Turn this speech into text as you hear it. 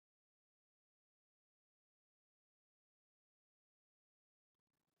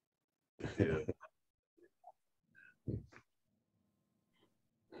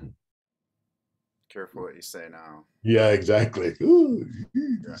Careful what you say now. Yeah, exactly. Ooh.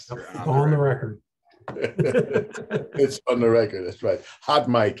 You're On the record. It's on the record. That's right. Hot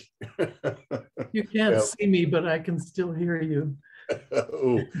mic. You can't see me, but I can still hear you.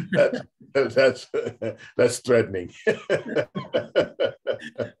 Oh, that's threatening.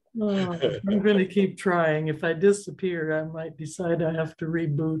 Oh, I'm going to keep trying. If I disappear, I might decide I have to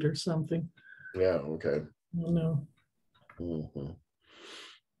reboot or something. Yeah. Okay. I don't know. Mm-hmm.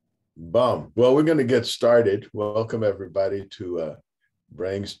 Well, we're going to get started. Welcome everybody to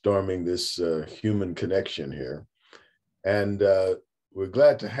brainstorming this human connection here. And we're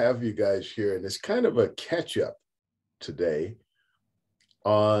glad to have you guys here. And it's kind of a catch up today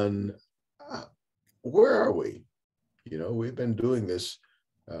on where are we? You know, we've been doing this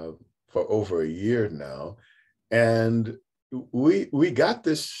for over a year now. And we got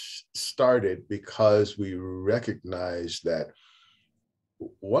this started because we recognized that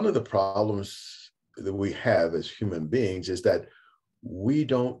one of the problems that we have as human beings is that we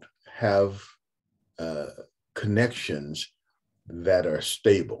don't have connections that are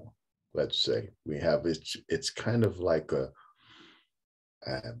stable. Let's say we have it's kind of like a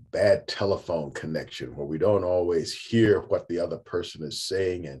bad telephone connection where we don't always hear what the other person is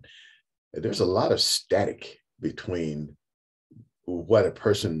saying, and there's a lot of static between what a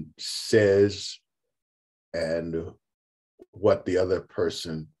person says and what the other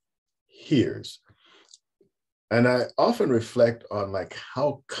person hears. And I often reflect on like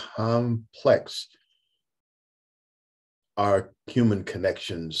how complex our human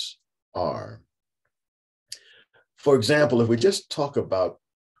connections are. For example, if we just talk about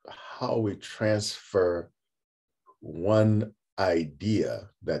how we transfer one idea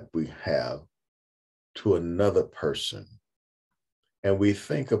that we have to another person, and we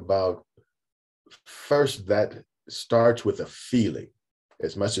think about first that starts with a feeling.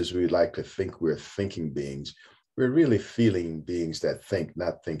 As much as we like to think we're thinking beings, we're really feeling beings that think,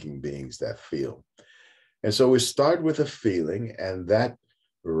 not thinking beings that feel. And so we start with a feeling, and that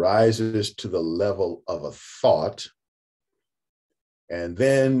rises to the level of a thought. And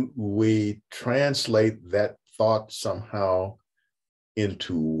then we translate that thought somehow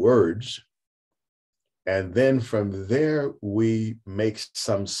into words. And then from there, we make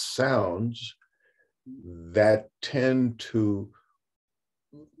some sounds that tend to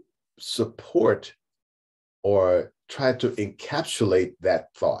support or try to encapsulate that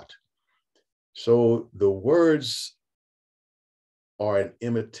thought. So the words are an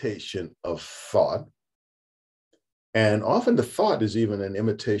imitation of thought. And often the thought is even an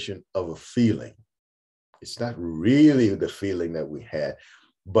imitation of a feeling. It's not really the feeling that we had,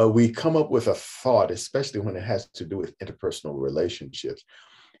 but we come up with a thought, especially when it has to do with interpersonal relationships,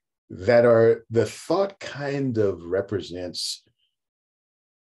 that are, the thought kind of represents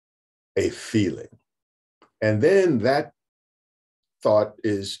a feeling. And then that thought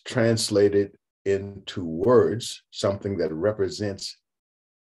is translated into words, something that represents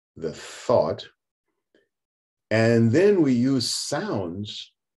the thought. And then we use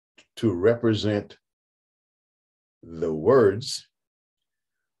sounds to represent the words.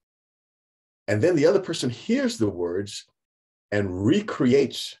 And then the other person hears the words and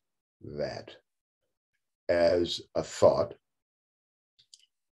recreates that as a thought.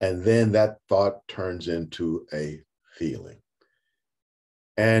 And then that thought turns into a feeling.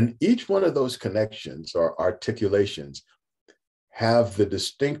 And each one of those connections or articulations have the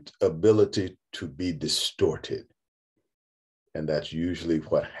distinct ability to be distorted. And that's usually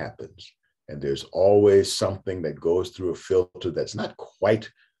what happens. And there's always something that goes through a filter that's not quite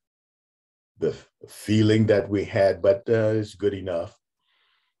the feeling that we had, but it's good enough,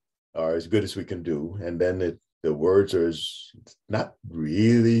 or as good as we can do. And then the words are not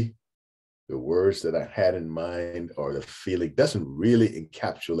really the words that I had in mind, or the feeling doesn't really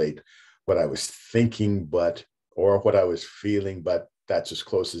encapsulate what I was thinking, or what I was feeling, but that's as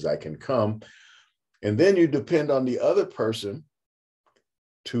close as I can come. And then you depend on the other person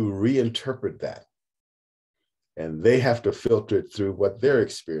to reinterpret that. And they have to filter it through what their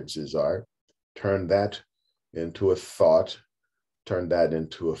experiences are, turn that into a thought, turn that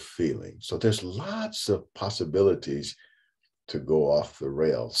into a feeling. So there's lots of possibilities to go off the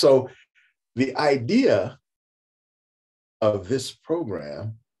rails. So the idea of this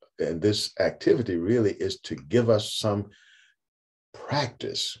program and this activity really is to give us some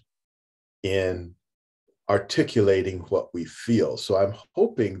practice in articulating what we feel. So I'm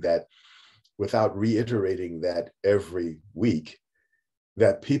hoping that, without reiterating that every week,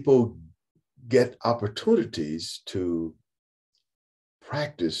 that people get opportunities to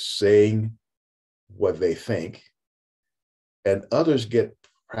practice saying what they think, and others get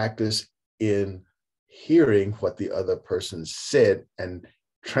practice in hearing what the other person said and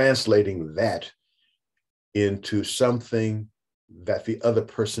translating that into something that the other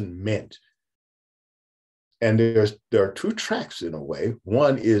person meant. And there are two tracks in a way.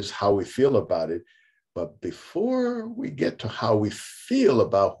 One is how we feel about it, but before we get to how we feel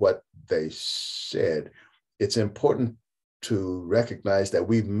about what they said, it's important to recognize that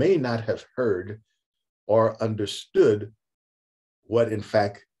we may not have heard or understood what in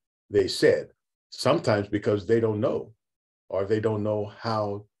fact they said, sometimes because they don't know, or they don't know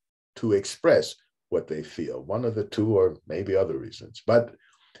how to express what they feel. One of the two, or maybe other reasons. But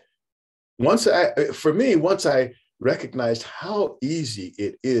once I recognized how easy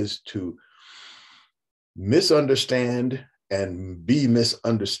it is to misunderstand and be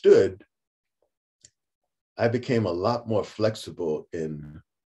misunderstood, I became a lot more flexible in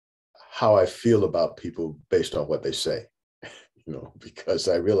how I feel about people based on what they say, because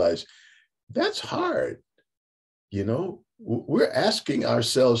I realized that's hard. We're asking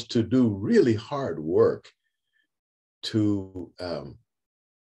ourselves to do really hard work to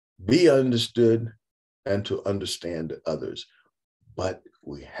be understood and to understand others. But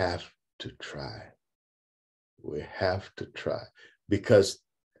we have to try. We have to try, because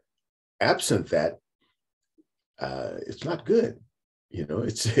absent that, it's not good.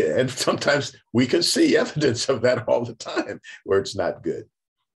 And sometimes we can see evidence of that all the time where it's not good.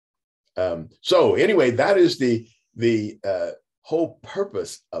 So anyway, that is the whole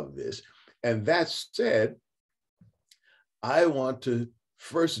purpose of this. And that said, I want to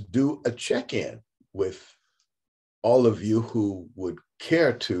first do a check-in with all of you who would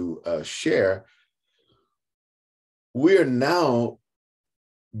care to share. We're now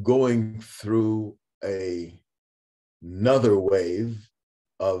going through another wave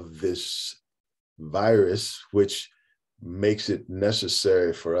of this virus, which makes it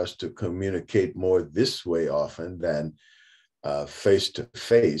necessary for us to communicate more this way often than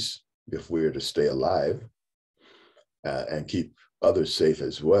face-to-face if we're to stay alive and keep others safe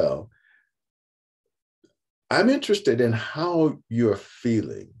as well. I'm interested in how you're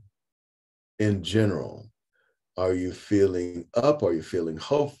feeling in general. Are you feeling up? Are you feeling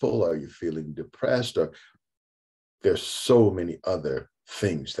hopeful? Are you feeling depressed? Or there's so many other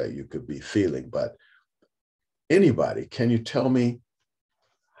things that you could be feeling, but anybody, can you tell me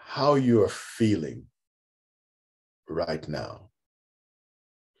how you're feeling right now?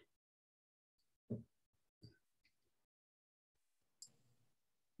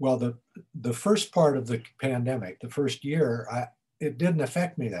 Well, the first part of the pandemic, the first year, it didn't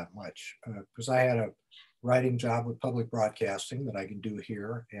affect me that much because I had a writing job with public broadcasting that I can do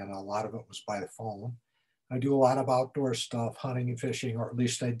here, and a lot of it was by the phone. I do a lot of outdoor stuff, hunting and fishing, or at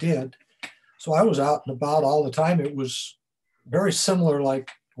least I did. So I was out and about all the time. It was very similar like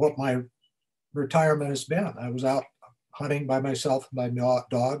what my retirement has been. I was out hunting by myself and my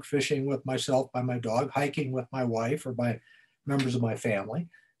dog, fishing with myself by my dog, hiking with my wife or by members of my family,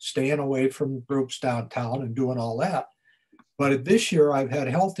 staying away from groups downtown and doing all that. But this year I've had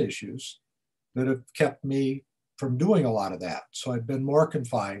health issues that have kept me from doing a lot of that. So I've been more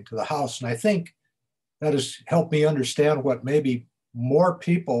confined to the house. And I think that has helped me understand what maybe more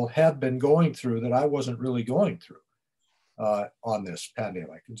people have been going through that I wasn't really going through on this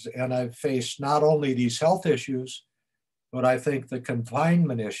pandemic. And I've faced not only these health issues, but I think the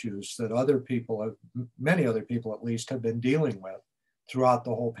confinement issues that other people, many other people at least, have been dealing with throughout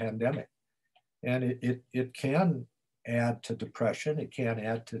the whole pandemic. And it can add to depression, it can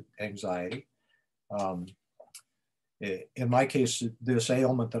add to anxiety. In my case, this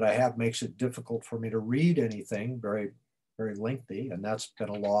ailment that I have makes it difficult for me to read anything very, very lengthy, and that's been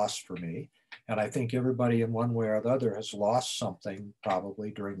a loss for me. And I think everybody in one way or the other has lost something probably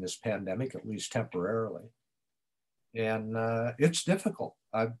during this pandemic, at least temporarily. And it's difficult.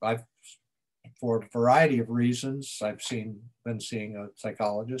 I've, for a variety of reasons, I've been seeing a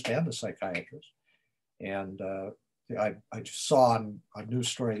psychologist and a psychiatrist. And I just saw on a news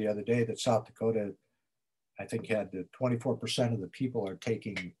story the other day that South Dakota, I think, had 24% of the people are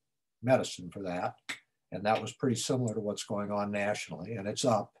taking medicine for that. And that was pretty similar to what's going on nationally. And it's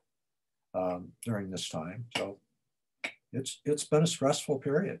up during this time. So it's been a stressful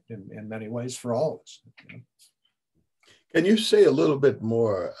period in many ways for all of us. Can you say a little bit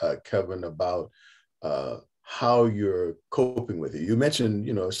more, Kevin, about how you're coping with it? You mentioned,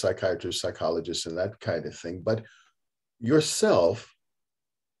 psychiatrists, psychologists, and that kind of thing, but yourself,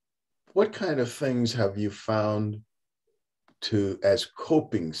 what kind of things have you found as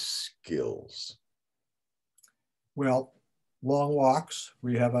coping skills? Well, long walks.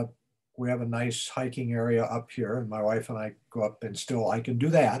 We have a nice hiking area up here, and my wife and I go up, and still I can do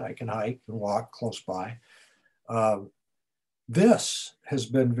that. I can hike and walk close by. This has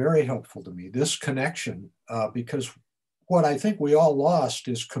been very helpful to me, this connection, because what I think we all lost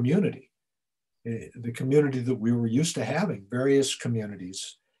is community, the community that we were used to having, various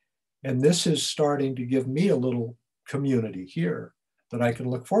communities. And this is starting to give me a little community here that I can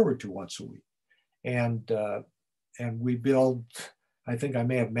look forward to once a week. And we build, I think I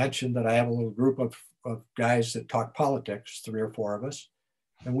may have mentioned that I have a little group of guys that talk politics, 3 or 4 of us.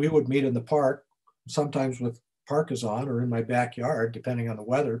 And we would meet in the park, sometimes with parkas on or in my backyard, depending on the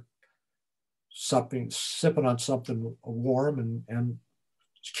weather, sipping on something warm and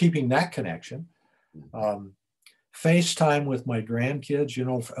keeping that connection. FaceTime with my grandkids, you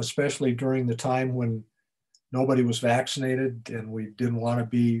know, especially during the time when nobody was vaccinated and we didn't want to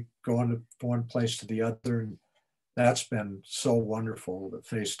be going to one place to the other. And that's been so wonderful, the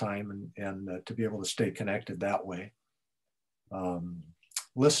FaceTime and to be able to stay connected that way.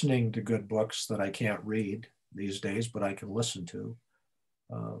 Listening to good books that I can't read these days, but I can listen to.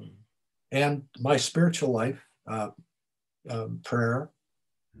 And my spiritual life, prayer,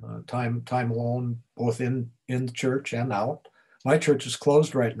 time alone, both in the church and out. My church is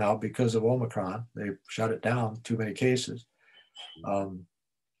closed right now because of Omicron. They shut it down, too many cases. And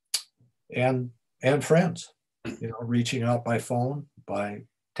friends, you know, reaching out by phone, by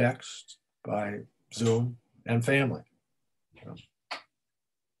text, by Zoom, and family.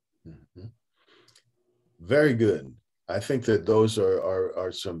 Mm-hmm. Very good. I think that those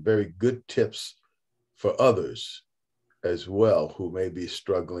are some very good tips for others as well who may be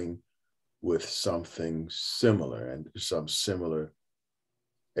struggling with something similar and some similar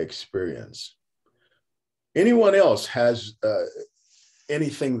experience. Anyone else has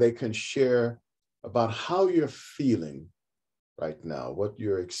anything they can share about how you're feeling right now, what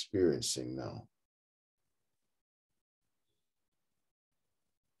you're experiencing now?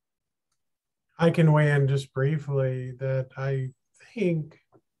 I can weigh in just briefly that I think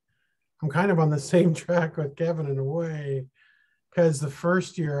I'm kind of on the same track with Kevin in a way, because the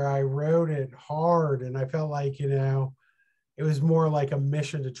first year I wrote it hard and I felt like, you know, it was more like a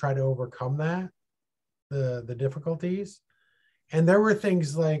mission to try to overcome that, the difficulties. And there were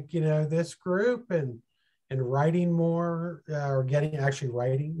things like, you know, this group and writing more or actually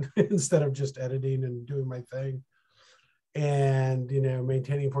writing instead of just editing and doing my thing. And, you know,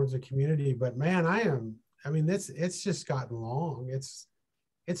 maintaining forms of community. But man, it's just gotten long.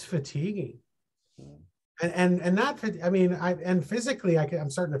 It's fatiguing. And not, I mean, and physically I'm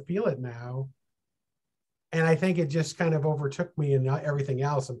starting to feel it now. And I think it just kind of overtook me and everything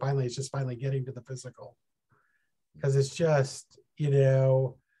else. And finally, it's just finally getting to the physical. Because it's just, you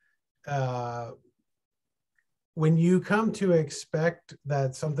know, when you come to expect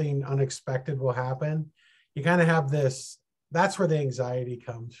that something unexpected will happen, you kind of have this, that's where the anxiety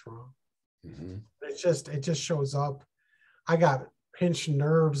comes from. Mm-hmm. It just shows up. I got pinched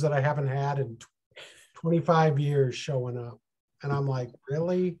nerves that I haven't had in 25 years showing up. And I'm like,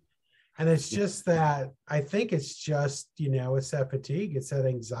 really? And it's just that, I think it's just, you know, it's that fatigue, it's that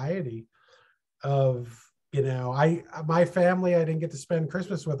anxiety of, you know, my family, I didn't get to spend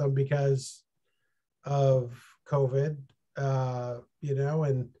Christmas with them because of COVID, you know,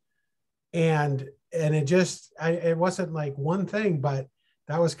 and it just, it wasn't like one thing, but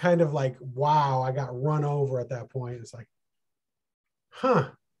that was kind of like, wow, I got run over at that point. It's like,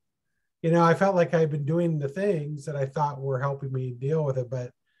 you know, I felt like I'd been doing the things that I thought were helping me deal with it,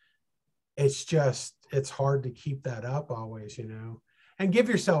 but it's just, it's hard to keep that up always, you know, and give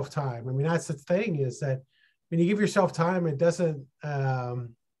yourself time. I mean, that's the thing, is that when you give yourself time, it doesn't, I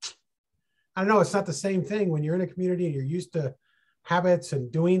don't know, it's not the same thing when you're in a community and you're used to habits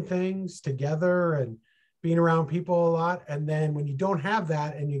and doing things together and being around people a lot. And then when you don't have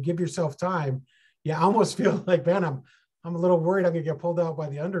that and you give yourself time, you almost feel like, man, I'm a little worried I'm gonna get pulled out by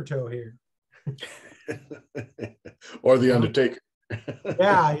the undertow here. Or the Undertaker.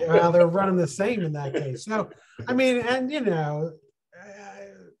 Yeah, well, they're running the same in that case. So, I mean, and you know,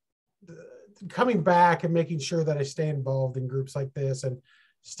 coming back and making sure that I stay involved in groups like this and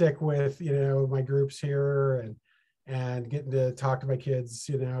stick with, you know, my groups here and getting to talk to my kids,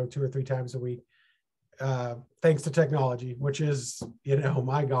 you know, 2 or 3 times a week, thanks to technology, which is, you know,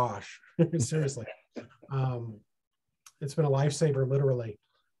 my gosh, seriously. It's been a lifesaver, literally.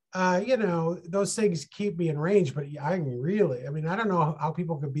 You know, those things keep me in range, but I mean, I don't know how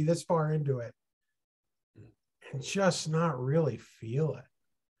people could be this far into it and just not really feel it.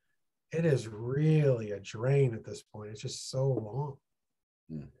 It is really a drain at this point. It's just so long.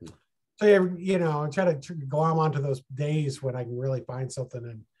 Mm-hmm. So you know, I try to glom onto those days when I can really find something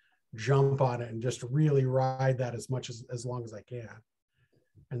and jump on it and just really ride that as much as long as I can,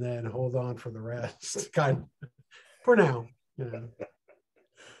 and then hold on for the rest, kind of, for now. You know.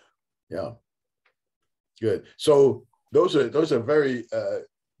 Yeah. Good. So those are very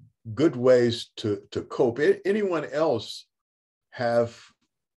good ways to cope. Anyone else have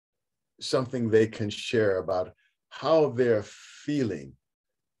something they can share about how they're feeling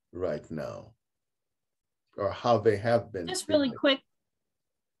right now, or how they have been Just feeling?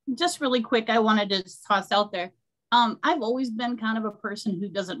 really quick, I wanted to toss out there. I've always been kind of a person who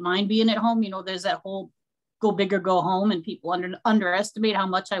doesn't mind being at home. You know, there's that whole go big or go home, and people underestimate how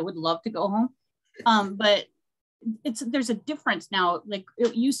much I would love to go home. But there's a difference now. Like,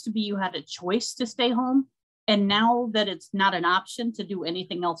 it used to be you had a choice to stay home, and now that it's not an option to do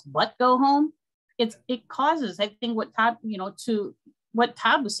anything else but go home, it causes, I think, what Todd, to what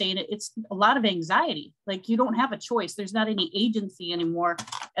Todd was saying, it's a lot of anxiety. Like, you don't have a choice. There's not any agency anymore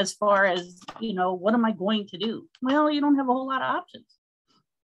as far as, what am I going to do? Well, you don't have a whole lot of options.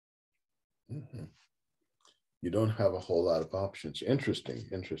 Mm-hmm. You don't have a whole lot of options. Interesting.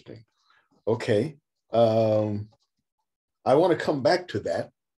 Okay. I want to come back to that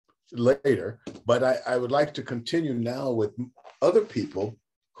later, but I would like to continue now with other people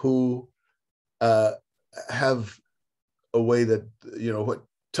who have a way that,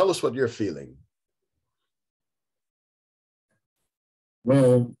 tell us what you're feeling.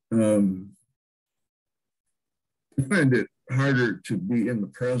 Well, I find it harder to be in the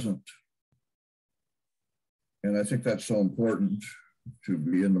present. And I think that's so important, to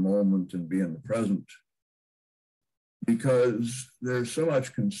be in the moment and be in the present, because there's so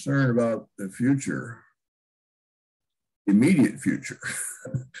much concern about the future, immediate future,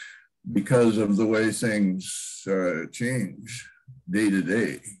 because of the way things change day to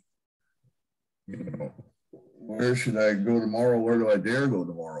day. Where should I go tomorrow? Where do I dare go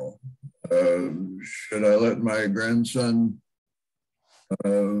tomorrow? Should I let my grandson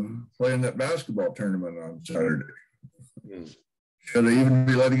play in that basketball tournament on Saturday? Should I even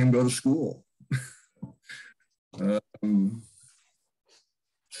be letting him go to school? So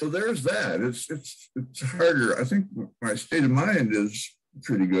there's that. It's harder. I think my state of mind is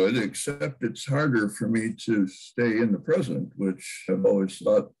pretty good, except it's harder for me to stay in the present, which I've always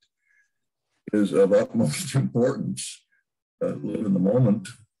thought is of utmost importance. Live in the moment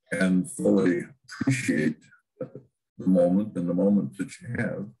and fully appreciate the moment and the moment that you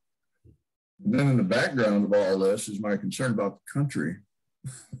have. And then in the background of all this is my concern about the country,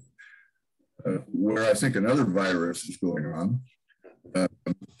 where I think another virus is going on.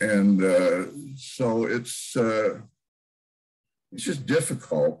 So it's just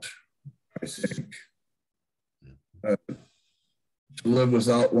difficult, I think, to live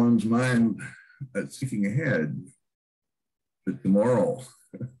without one's mind thinking ahead to tomorrow,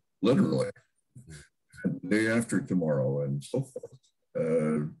 literally, the day after tomorrow, and so forth.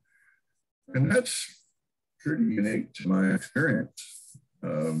 And that's pretty unique to my experience,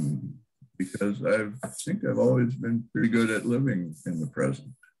 because I think I've always been pretty good at living in the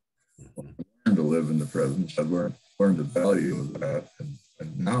present. I've learned to live in the present. I've learned the value of that,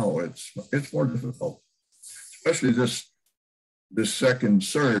 and now it's more difficult, especially this second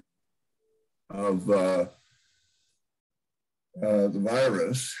surge of the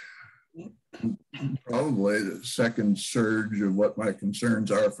virus. Probably the second surge of what my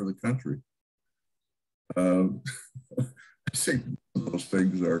concerns are for the country. I think those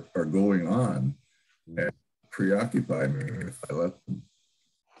things are going on and preoccupy me if I let them.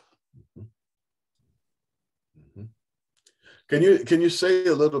 Can you say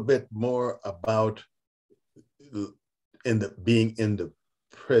a little bit more about being in the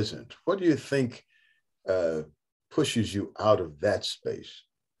present? What do you think pushes you out of that space?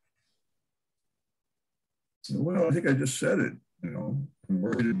 Well, I think I just said it. I'm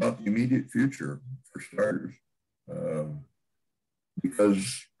worried about the immediate future, for starters,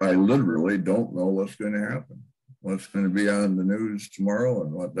 because I literally don't know what's going to happen, what's going to be on the news tomorrow,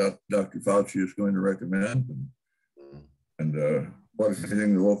 and what Dr. Fauci is going to recommend, and what, if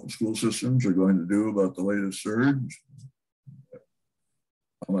anything, the local school systems are going to do about the latest surge.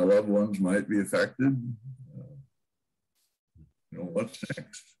 How my loved ones might be affected. What's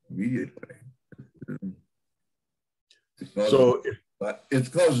next immediately?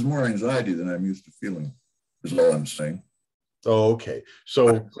 It causes more anxiety than I'm used to feeling, is all I'm saying. Oh, okay. So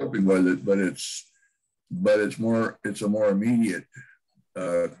I'm coping with it, but it's a more immediate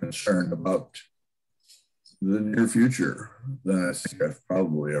concern about the near future than I think I've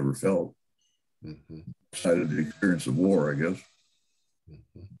probably ever felt. Outside of the experience of war, I guess.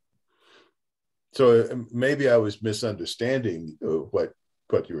 So maybe I was misunderstanding what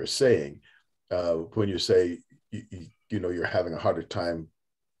you were saying when you say you're having a harder time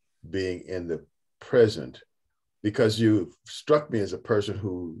being in the present, because you struck me as a person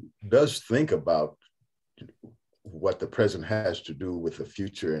who does think about what the present has to do with the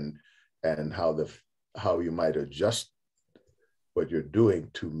future and how you might adjust what you're doing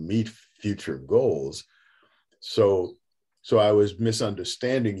to meet future goals. So I was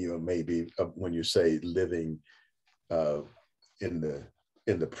misunderstanding you maybe when you say living in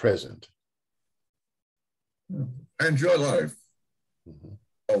the present. I enjoy life. Mm-hmm.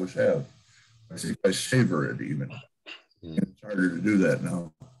 Always have. I think I savor it even. Mm-hmm. It's harder to do that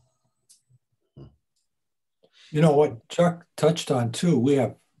now. You know what Chuck touched on too, we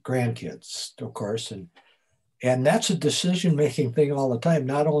have grandkids, of course, and that's a decision-making thing all the time.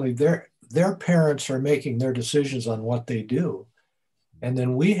 Not only their parents are making their decisions on what they do, and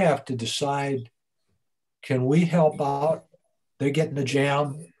then we have to decide, can we help out? They get in a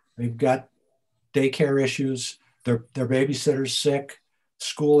jam, they've got daycare issues, their babysitter's sick,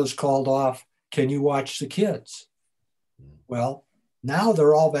 school is called off, can you watch the kids? Well, now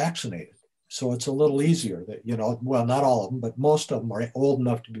they're all vaccinated. So it's a little easier that, well, not all of them, but most of them are old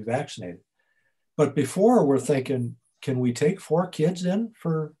enough to be vaccinated. But before we're thinking, can we take 4 kids in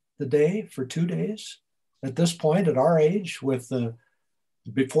for the day, for 2 days? At this point, at our age,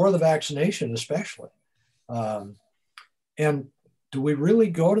 before the vaccination, especially. And do we really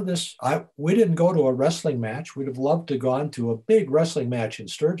go to this? We didn't go to a wrestling match. We'd have loved to have gone to a big wrestling match in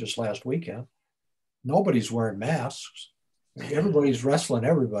Sturgis last weekend. Nobody's wearing masks. Everybody's wrestling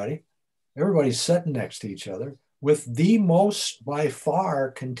everybody. Everybody's sitting next to each other with the most, by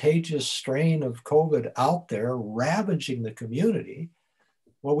far, contagious strain of COVID out there ravaging the community.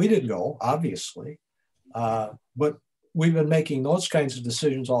 Well, we didn't go, obviously, but we've been making those kinds of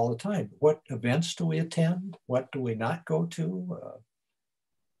decisions all the time. What events do we attend? What do we not go to?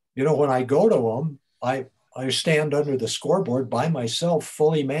 When I go to them, I stand under the scoreboard by myself,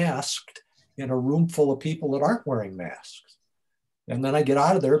 fully masked, in a room full of people that aren't wearing masks. And then I get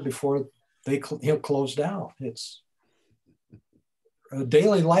out of there before they close down. It's a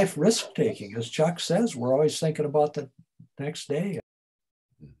daily life risk taking. As Chuck says, we're always thinking about the next day.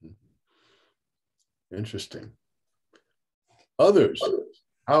 Mm-hmm. Interesting. Others,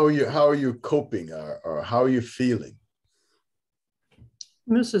 how are you coping, or how are you feeling?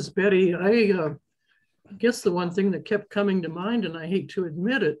 Mrs. Betty, I guess the one thing that kept coming to mind, and I hate to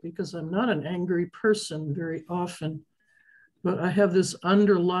admit it because I'm not an angry person very often, but I have this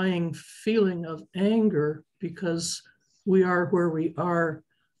underlying feeling of anger because we are where we are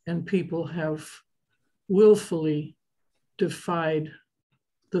and people have willfully defied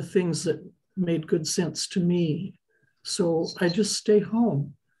the things that made good sense to me. So I just stay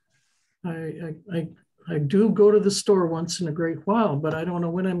home. I do go to the store once in a great while, but I don't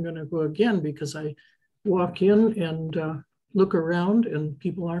know when I'm going to go again because I walk in and look around and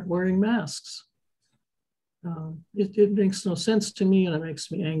people aren't wearing masks. It makes no sense to me and it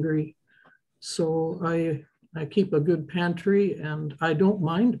makes me angry. So I keep a good pantry and I don't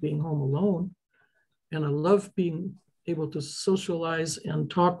mind being home alone. And I love being able to socialize and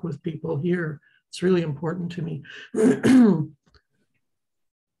talk with people here. It's really important to me.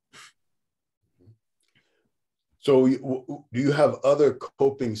 So do you have other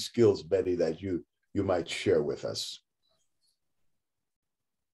coping skills, Betty, that you might share with us?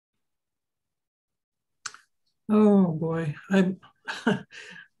 Oh boy, I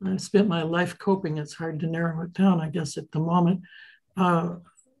spent my life coping. It's hard to narrow it down, I guess, at the moment.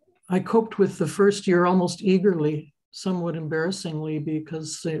 I coped with the first year almost eagerly, somewhat embarrassingly,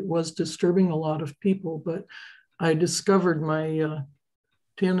 because it was disturbing a lot of people, but I discovered my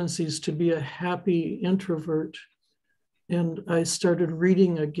tendencies to be a happy introvert. And I started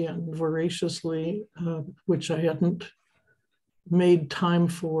reading again voraciously, which I hadn't made time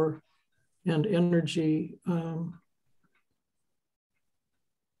for, and energy.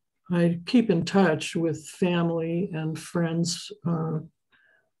 I keep in touch with family and friends.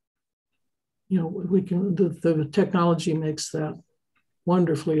 We can, the technology makes that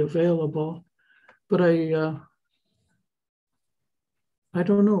wonderfully available, but I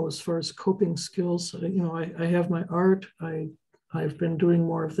don't know, as far as coping skills, I have my art. I've been doing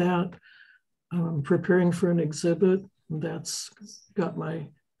more of that. I'm preparing for an exhibit. That's got my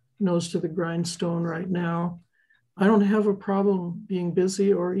nose to the grindstone right now. I don't have a problem being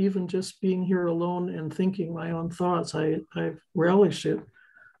busy or even just being here alone and thinking my own thoughts. I relish it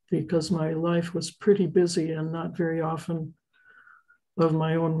because my life was pretty busy and not very often of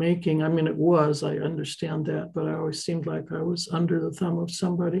my own making. I mean, it was, I understand that, but I always seemed like I was under the thumb of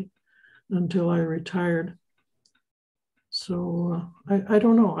somebody. until I retired. So I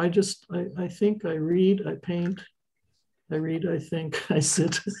don't know. I think, I read, I paint, I read, I think, I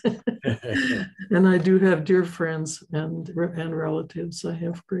sit. And I do have dear friends and relatives. I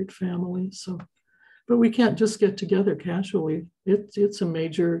have great family. So, but we can't just get together casually. It's a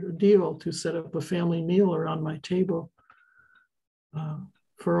major deal to set up a family meal around my table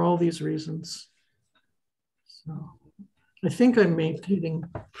for all these reasons. So I think I'm maintaining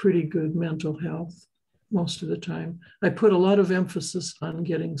pretty good mental health most of the time. I put a lot of emphasis on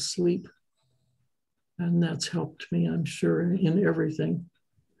getting sleep, and that's helped me, I'm sure, in everything.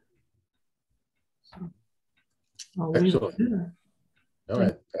 So I'll leave it there. All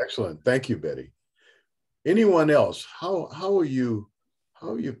right, excellent. Thank you, Betty. Anyone else? How are you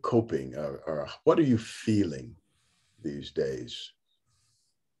coping, or what are you feeling these days?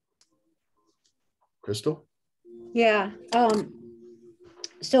 Crystal? Yeah.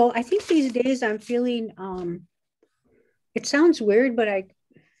 So I think these days I'm feeling, it sounds weird, but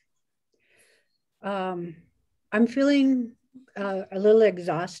I'm feeling a little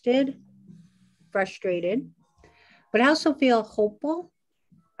exhausted, frustrated, but I also feel hopeful.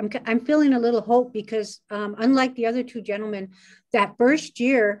 I'm feeling a little hope because unlike the other two gentlemen, that first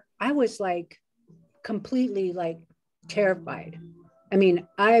year, I was like completely like terrified. I mean,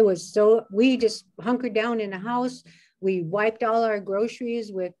 we just hunkered down in the house. We wiped all our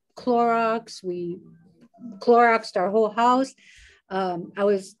groceries with Clorox. We Cloroxed our whole house. I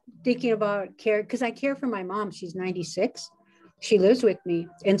was thinking about care because I care for my mom. She's 96. She lives with me.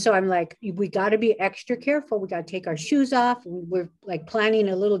 And so I'm like, we got to be extra careful. We got to take our shoes off. We're like planning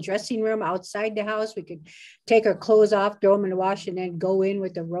a little dressing room outside the house. We could take our clothes off, throw them in the wash, and then go in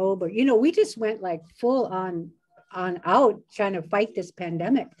with a robe. Or, we just went like full on out trying to fight this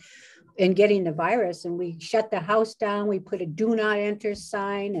pandemic and getting the virus. And we shut the house down. We put a do not enter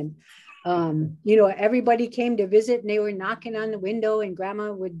sign. And everybody came to visit and they were knocking on the window and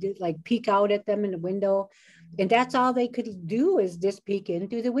grandma would like peek out at them in the window. And that's all they could do is just peek in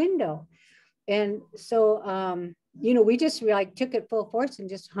through the window. And so, we just like took it full force and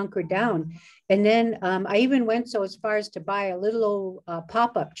just hunkered down. And then I even went so as far as to buy a little old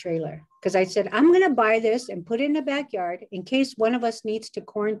pop-up trailer because I said, I'm going to buy this and put it in the backyard in case one of us needs to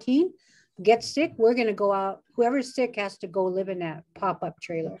quarantine, get sick. We're going to go out. Whoever's sick has to go live in that pop-up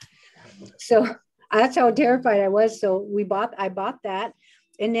trailer. So that's how terrified I was. So I bought that.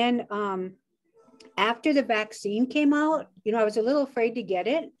 And then after the vaccine came out, I was a little afraid to get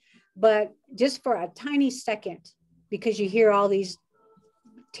it, but just for a tiny second, because you hear all these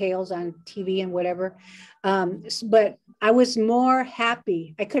tales on TV and whatever. But I was more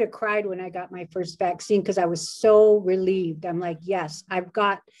happy. I could have cried when I got my first vaccine because I was so relieved. I'm like, yes, I've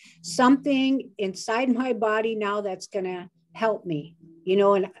got something inside my body now that's going to help me,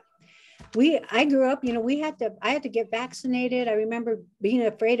 and I grew up, I had to get vaccinated. I remember being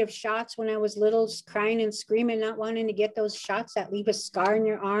afraid of shots when I was little, crying and screaming, not wanting to get those shots that leave a scar in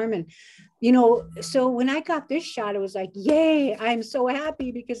your arm. And, so when I got this shot, it was like, yay, I'm so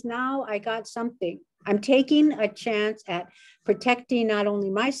happy because now I got something. I'm taking a chance at protecting not only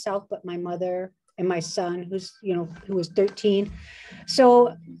myself, but my mother and my son, who was 13.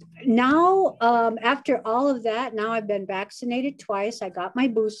 So now, after all of that, now I've been vaccinated twice. I got my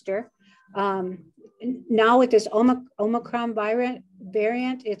booster. Now with this Omicron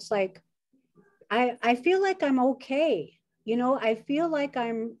variant, it's like, I feel like I'm okay. I feel like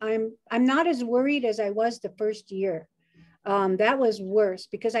I'm not as worried as I was the first year. That was worse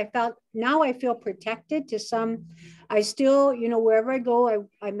because now I feel protected to some. I still, wherever I go,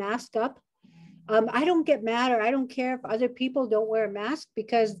 I mask up. I don't get mad or I don't care if other people don't wear a mask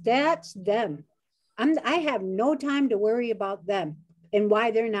because that's them. I have no time to worry about them and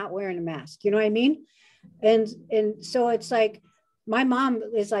why they're not wearing a mask. You know what I mean? And so it's like, my mom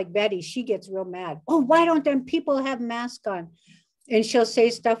is like Betty, she gets real mad. Oh, why don't them people have masks on? And she'll say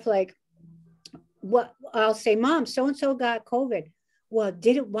stuff like, what I'll say, Mom, so-and-so got COVID. Well,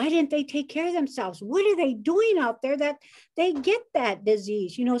 why didn't they take care of themselves? What are they doing out there that they get that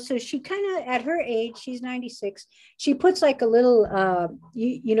disease? So she kind of, at her age, she's 96, she puts like a little,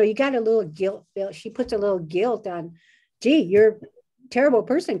 you got a little guilt. She puts a little guilt on, gee, you're terrible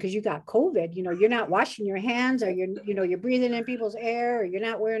person because you got COVID, you're not washing your hands, or you're breathing in people's air, or you're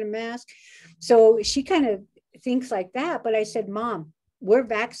not wearing a mask. So she kind of thinks like that. But I said, Mom, we're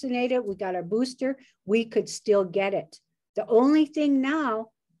vaccinated, we got our booster, we could still get it. The only thing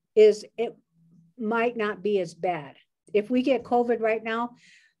now is it might not be as bad. If we get COVID right now,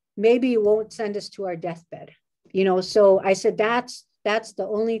 maybe it won't send us to our deathbed. So I said, that's the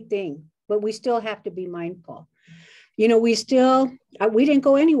only thing, but we still have to be mindful. you know, we still, we didn't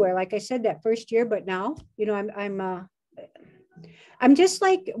go anywhere, like I said, that first year, but now, you know, I'm just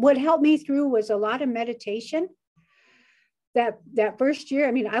like, what helped me through was a lot of meditation. That first year,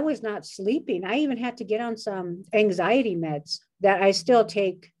 I mean, I was not sleeping. I even had to get on some anxiety meds that I still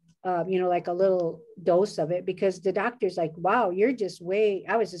take, you know, like a little dose of it, because the doctor's like, wow, you're just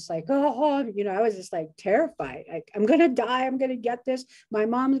I was just like, oh, you know, I was just like terrified. Like, I'm going to die. I'm going to get this. My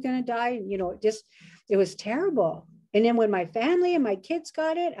mom's going to die. And, you know, it was terrible. And then when my family and my kids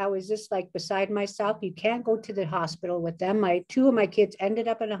got it, I was just like beside myself. You can't go to the hospital with them. Two of my kids ended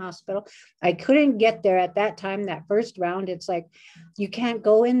up in the hospital. I couldn't get there at that time, that first round. It's like, you can't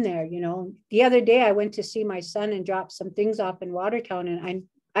go in there, you know. The other day I went to see my son and dropped some things off in Watertown, and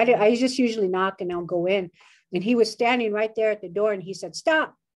I just usually knock and I'll go in. And he was standing right there at the door, and he said,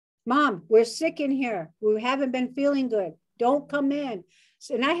 stop, Mom, we're sick in here. We haven't been feeling good. Don't come in.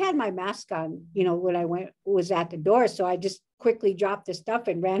 And I had my mask on, you know, when I was at the door. So I just quickly dropped the stuff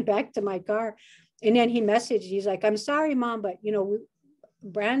and ran back to my car. And then he messaged, he's like, I'm sorry, Mom, but, you know,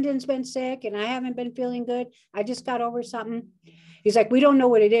 Brandon's been sick and I haven't been feeling good. I just got over something. He's like, we don't know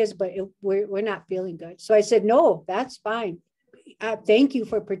what it is, but we're not feeling good. So I said, no, that's fine. Thank you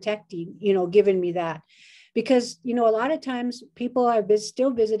for protecting, you know, giving me that. Because, you know, a lot of times people are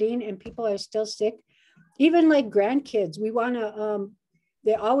still visiting and people are still sick. Even like grandkids, we want to,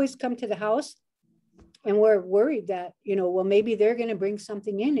 they always come to the house and we're worried that, you know, well, maybe they're going to bring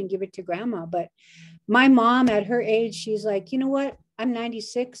something in and give it to grandma. But my mom at her age, she's like, you know what? I'm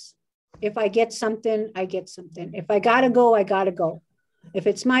 96. If I get something, I get something. If I got to go, I got to go. If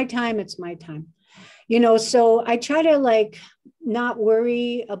it's my time, it's my time. You know, so I try to like not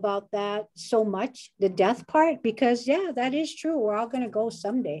worry about that so much, the death part, because yeah, that is true. We're all going to go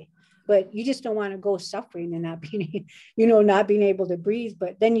someday. But you just don't want to go suffering and not being, you know, not being able to breathe.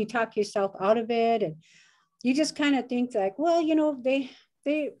 But then you talk yourself out of it, and you just kind of think like, well, you know,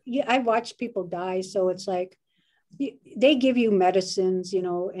 I watch people die, so it's like they give you medicines, you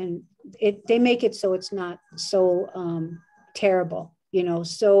know, and they make it so it's not so terrible, you know.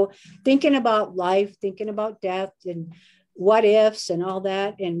 So thinking about life, thinking about death, and what ifs and all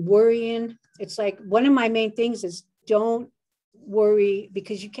that, and worrying. It's like one of my main things is don't worry,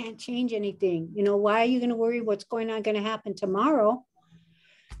 because you can't change anything. You know, why are you going to worry what's going to happen tomorrow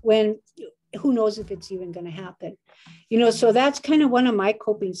when who knows if it's even going to happen? You know, so that's kind of one of my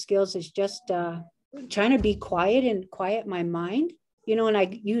coping skills, is just trying to be quiet and quiet my mind, you know. And I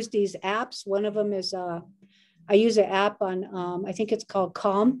use these apps. One of them is I use an app on I think it's called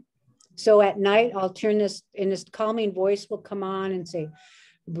Calm. So at night I'll turn this, and this calming voice will come on and say,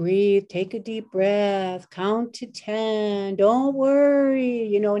 breathe, take a deep breath, count to 10, don't worry,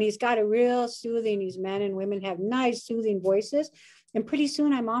 you know. And he's got a real soothing, these men and women have nice soothing voices, and pretty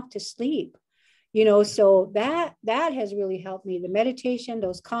soon I'm off to sleep, you know. So that has really helped me, the meditation,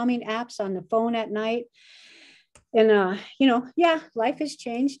 those calming apps on the phone at night. And you know, yeah, life has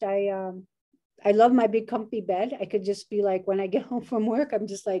changed. I love my big comfy bed. I could just be like, when I get home from work, I'm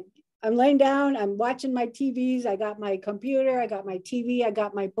just like, I'm laying down, I'm watching my TVs. I got my computer, I got my TV, I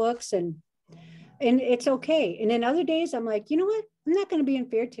got my books, and it's okay. And then other days I'm like, you know what? I'm not going to be in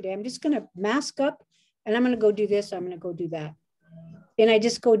fear today. I'm just going to mask up and I'm going to go do this. I'm going to go do that. And I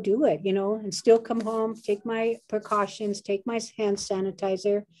just go do it, you know, and still come home, take my precautions, take my hand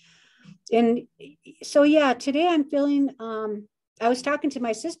sanitizer. And so, yeah, today I'm feeling, I was talking to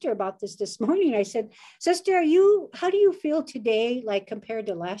my sister about this morning. I said, sister, how do you feel today, like compared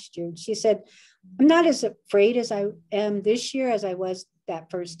to last year? And she said, I'm not as afraid as I am this year as I was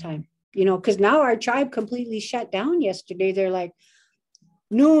that first time, you know, because now our tribe completely shut down yesterday. They're like,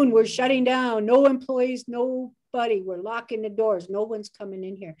 noon, we're shutting down, no employees, nobody, we're locking the doors, no one's coming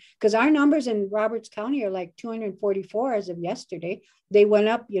in here. Because our numbers in Roberts County are like 244 as of yesterday. They went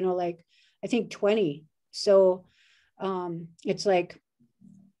up, you know, like I think 20. So it's like,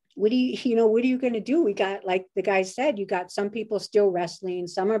 what are you going to do? We got, like the guy said, you got some people still wrestling,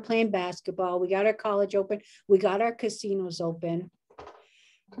 some are playing basketball. We got our college open. We got our casinos open.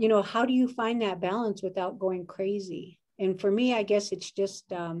 You know, how do you find that balance without going crazy? And for me, I guess it's just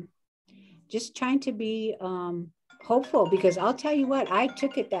trying to be hopeful, because I'll tell you what, I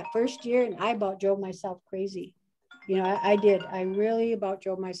took it that first year and I about drove myself crazy. You know, I did. I really about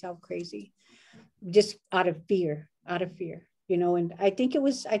drove myself crazy, just out of fear, you know. And I think it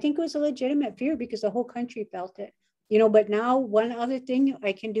was a legitimate fear because the whole country felt it, you know. But now one other thing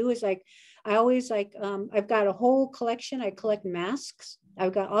I can do is like, I always like, I've got a whole collection. I collect masks.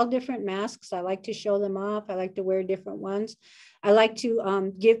 I've got all different masks. I like to show them off. I like to wear different ones. I like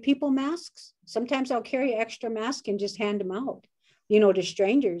to give people masks. Sometimes I'll carry extra mask and just hand them out. to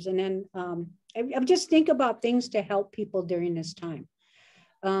strangers. And then I just think about things to help people during this time.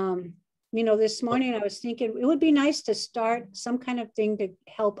 This morning I was thinking it would be nice to start some kind of thing to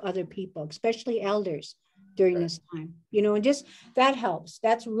help other people, especially elders during this time, and just that helps.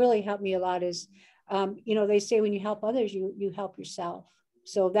 That's really helped me a lot is, they say when you help others, you help yourself.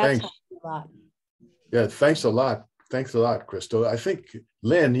 So that's helped me a lot. Yeah, thanks a lot. Thanks a lot, Crystal. I think,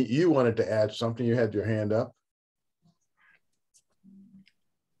 Lynn, you wanted to add something. You had your hand up.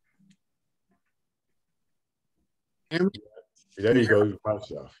 There you go.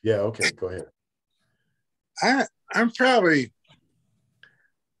 Myself. Yeah, okay, go ahead. I'm probably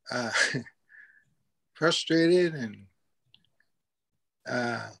frustrated and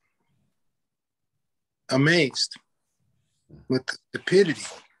amazed with the stupidity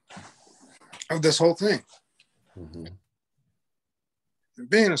of this whole thing. Mm-hmm.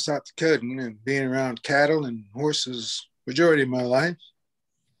 Being a South Dakotan and being around cattle and horses majority of my life,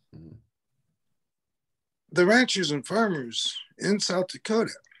 Mm-hmm. the ranchers and farmers in South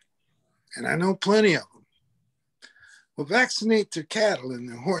Dakota, and I know plenty of them, will vaccinate their cattle and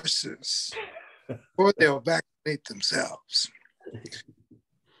their horses or they'll vaccinate themselves.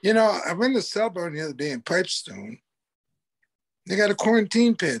 I went to Cell Barn the other day in Pipestone. They got a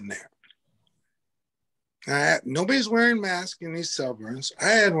quarantine pen there. Nobody's wearing masks in these cell barns. I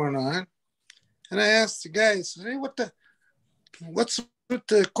had one on, and I asked the guy, I said, hey, what's with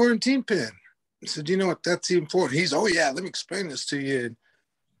the quarantine pen? I said, you know what, that's important. He's, oh yeah, let me explain this to you.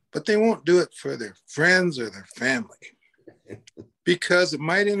 But they won't do it for their friends or their family because it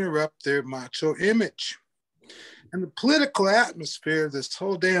might interrupt their macho image. And the political atmosphere of this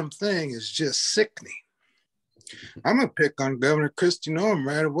whole damn thing is just sickening. I'm going to pick on Governor Kristi Noem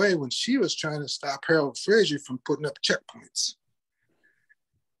right away when she was trying to stop Harold Frazier from putting up checkpoints.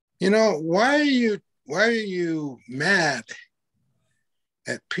 Why are you mad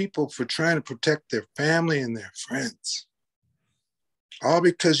at people for trying to protect their family and their friends? All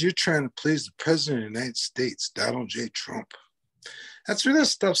because you're trying to please the President of the United States, Donald J. Trump. That's where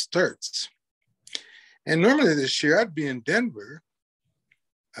this stuff starts. And normally this year I'd be in Denver.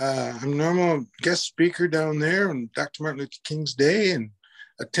 I'm normal guest speaker down there on Dr. Martin Luther King's Day and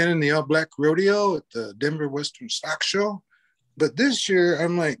attending the All Black Rodeo at the Denver Western Stock Show. But this year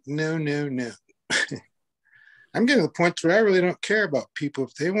I'm like, no. I'm getting to the point where I really don't care about people.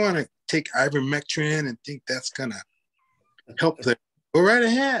 If they want to take ivermectin and think that's going to help them, go right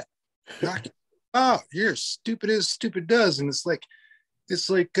ahead. Knock it out. You're as stupid as stupid does. And it's like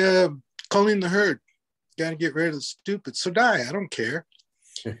calling the herd. Got to get rid of the stupid. So die. I don't care.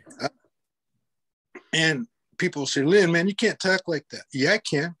 And people say, Lynn, man, you can't talk like that. Yeah, I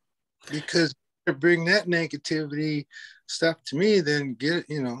can. Because if you bring that negativity stuff to me, then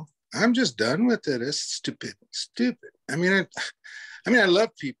I'm just done with it. It's stupid. I mean, I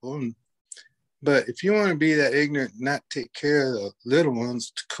love people, but if you want to be that ignorant, and not take care of the little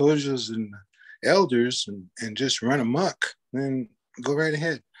ones, the Kojas and the elders, and just run amok, then go right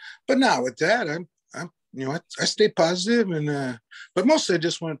ahead. But not with that. I stay positive, but mostly I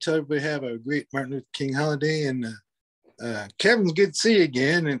just want to tell everybody have a great Martin Luther King holiday. And Kevin's good to see you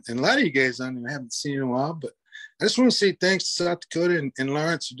again, and a lot of you guys on there I haven't seen in a while, but I just want to say thanks to South Dakota and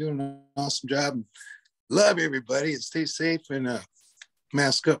Lawrence for doing an awesome job. And love everybody and stay safe and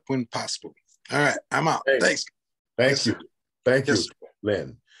mask up when possible. All right, I'm out. Thanks. Thank you. Thank you,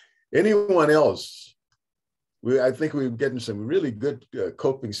 Lynn. Anyone else? I think we're getting some really good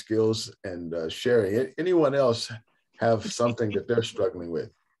coping skills and sharing. Anyone else have something that they're struggling with?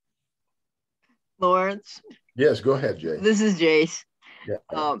 Lawrence? Yes, go ahead, Jay. This is Jace. Yeah.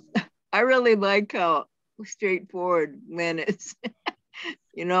 I really like how straightforward Lynn is.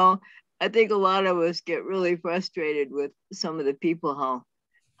 I think a lot of us get really frustrated with some of the people,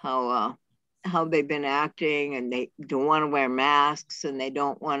 how they've been acting, and they don't want to wear masks, and they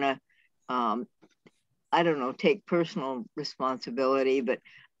don't want to take personal responsibility. But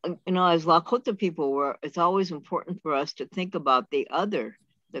as Lakota people, it's always important for us to think about the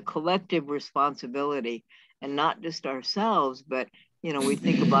collective responsibility, and not just ourselves, but we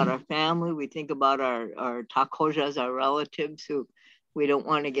think about our family, we think about our takojas, our relatives who we don't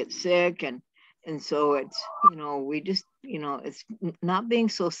want to get sick. And so it's, we just, it's not being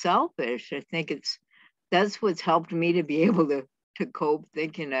so selfish. I think that's what's helped me to be able to cope,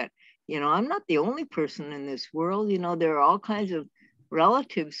 thinking that, I'm not the only person in this world. There are all kinds of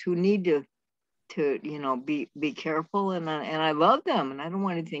relatives who need to be careful, and I love them, and I don't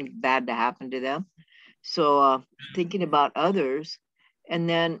want anything bad to happen to them. So thinking about others. And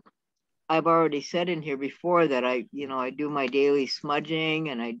then I've already said in here before that I do my daily smudging,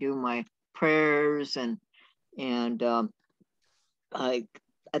 and I do my prayers, and I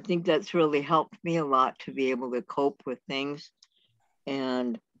think that's really helped me a lot to be able to cope with things.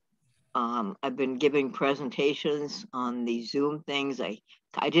 And I've been giving presentations on these Zoom things.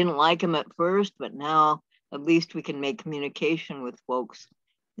 I didn't like them at first, but now at least we can make communication with folks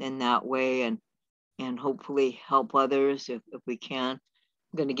in that way, and hopefully help others if we can.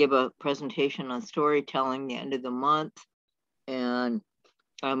 I'm going to give a presentation on storytelling the end of the month, and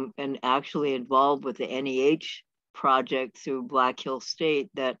I'm actually involved with the NEH project through Black Hill State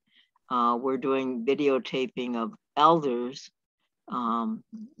that we're doing videotaping of elders,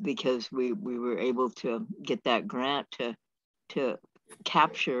 because we were able to get that grant to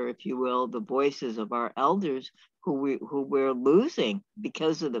capture, if you will, the voices of our elders who we're losing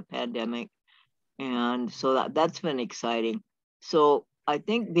because of the pandemic. And so that's been exciting. So I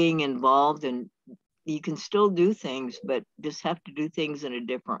think being involved, and you can still do things, but just have to do things in a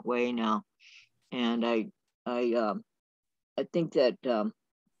different way now. And I think that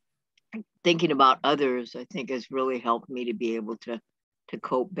thinking about others, I think, has really helped me to be able to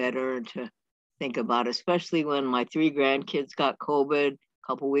cope better and to think about, especially when my 3 grandkids got COVID a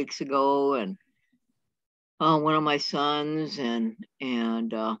couple weeks ago, and one of my sons, and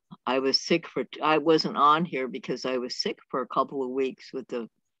I was sick I wasn't on here because I was sick for a couple of weeks with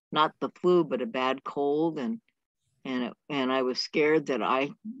not the flu, but a bad cold, and I was scared that I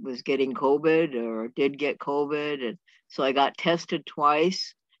was getting COVID or did get COVID, and so I got tested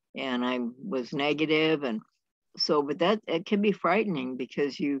twice, and I was negative, and so, but it can be frightening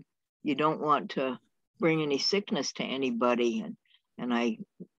because you don't want to bring any sickness to anybody, and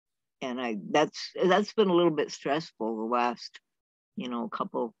that's been a little bit stressful the last,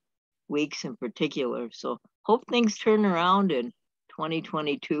 couple weeks in particular. So hope things turn around in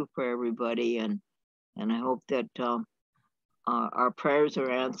 2022 for everybody, and I hope that our prayers are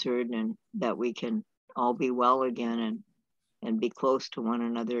answered and that we can all be well again and be close to one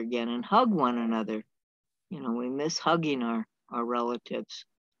another again and hug one another. We miss hugging our relatives.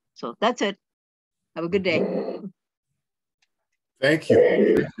 So that's it. Have a good day. Thank you.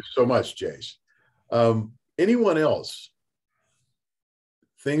 Thank you so much, Jace. Anyone else?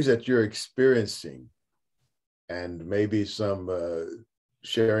 Things that you're experiencing and maybe some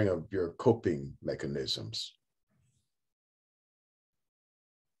sharing of your coping mechanisms.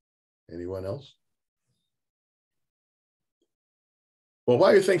 Anyone else? Well,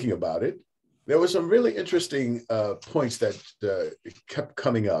 while you're thinking about it, there were some really interesting points that kept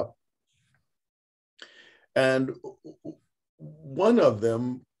coming up. And one of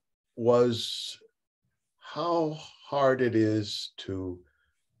them was how hard it is to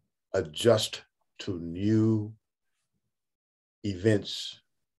adjust to new events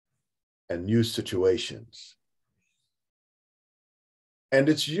and new situations. And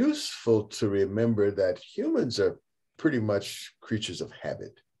it's useful to remember that humans are pretty much creatures of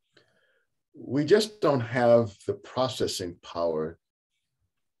habit. We just don't have the processing power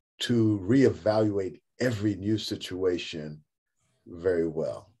to reevaluate every new situation very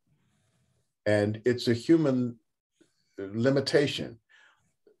well. And it's a human limitation.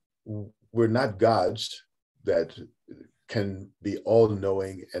 We're not gods that can be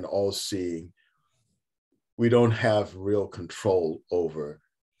all-knowing and all-seeing. We don't have real control over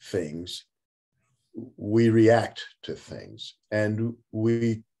things. We react to things and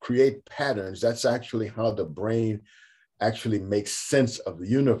we create patterns. That's actually how the brain actually makes sense of the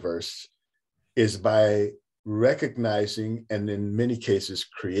universe, is by recognizing and in many cases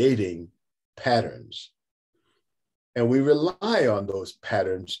creating patterns. And we rely on those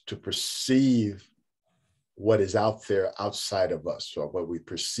patterns to perceive what is out there outside of us, or what we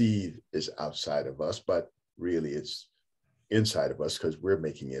perceive is outside of us, but really it's inside of us because we're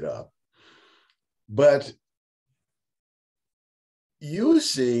making it up. But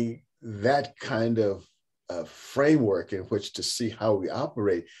using that kind of framework in which to see how we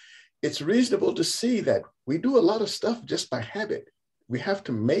operate, it's reasonable to see that we do a lot of stuff just by habit. We have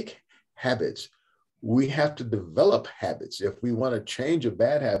to make habits. We have to develop habits. If we want to change a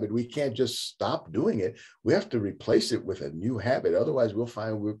bad habit, we can't just stop doing it. We have to replace it with a new habit. Otherwise, we'll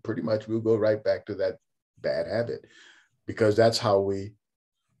find we'll go right back to that bad habit, because that's how we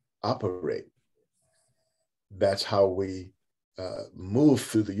operate. That's how we move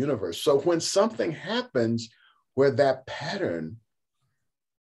through the universe. So when something happens where that pattern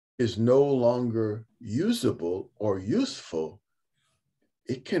is no longer usable or useful,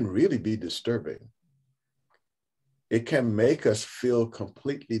 it can really be disturbing. It can make us feel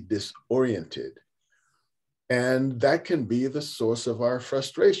completely disoriented. And that can be the source of our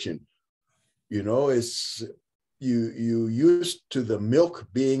frustration. It's you used to the milk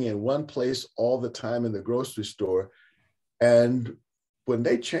being in one place all the time in the grocery store, and when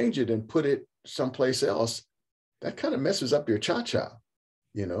they change it and put it someplace else, that kind of messes up your cha-cha.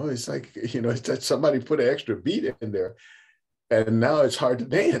 You know, it's like, you know, it's that somebody put an extra beat in there and now it's hard to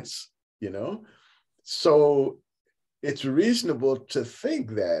dance, you know? So it's reasonable to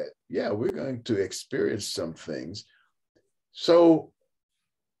think that, yeah, we're going to experience some things. So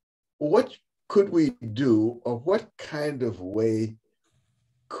what could we do, or what kind of way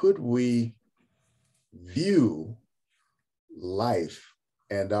could we view life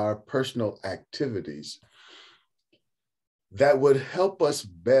and our personal activities that would help us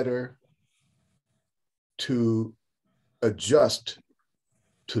better to adjust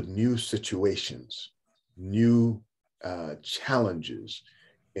to new situations, new challenges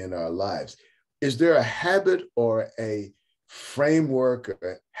in our lives? Is there a habit or a framework,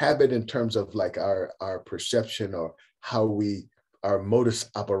 or a habit in terms of like our perception, or how we, our modus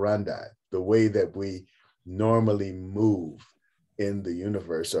operandi, the way that we normally move in the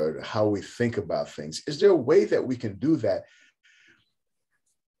universe, or how we think about things? Is there a way that we can do that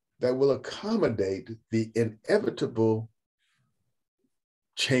that will accommodate the inevitable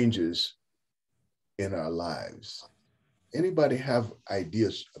changes in our lives? Anybody have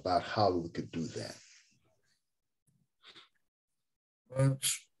ideas about how we could do that?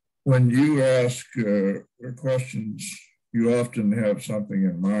 When you ask questions, you often have something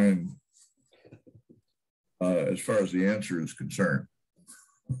in mind as far as the answer is concerned.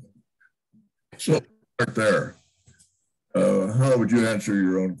 So start there. How would you answer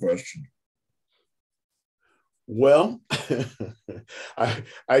your own question? Well,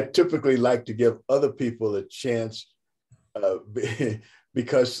 I typically like to give other people a chance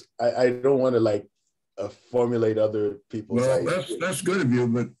because I don't want to like formulate other people's ideas. Well, that's good of you,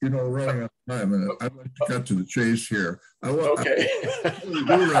 but you know, running out of time, and I'd like to cut to the chase here. Okay. We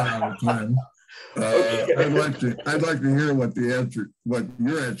do run out of time. Okay. I'd like to hear what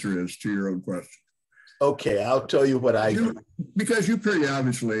your answer is to your own question. Okay, I'll tell you what I do. Because you pretty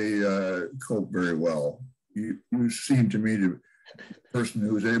obviously cope very well. You seem to me to be a person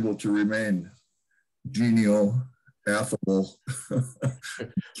who is able to remain genial, affable.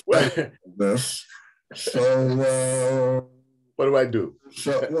 This. So, what do I do?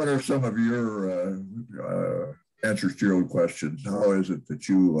 So, what are some of your answers to your own questions? How is it that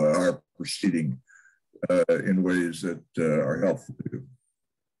you are proceeding in ways that are helpful to you?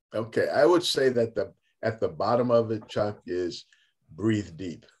 Okay, I would say that at the bottom of it, Chuck, is breathe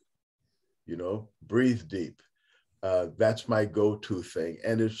deep. You know, breathe deep. That's my go-to thing.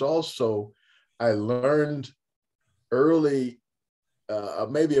 And it's also, I learned early,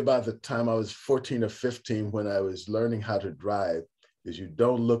 maybe about the time I was 14 or 15, when I was learning how to drive, is you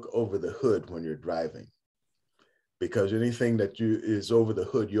don't look over the hood when you're driving, because anything that is over the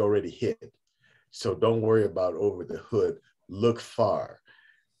hood, you already hit. So don't worry about over the hood, look far.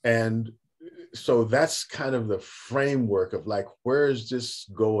 And so that's kind of the framework of like, where is this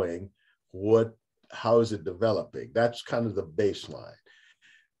going? How is it developing? That's kind of the baseline.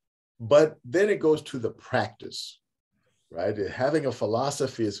 But then it goes to the practice, right? Having a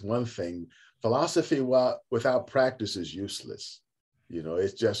philosophy is one thing. Philosophy without practice is useless. You know,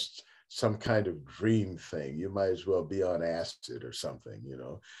 it's just some kind of dream thing. You might as well be on acid or something, you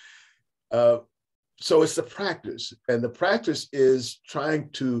know. So it's the practice. And the practice is trying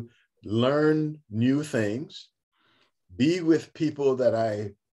to learn new things, be with people that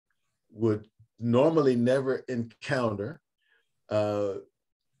I would normally never encounter,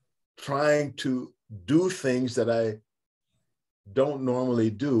 trying to do things that I don't normally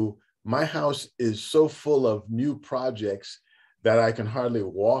do. My house is so full of new projects that I can hardly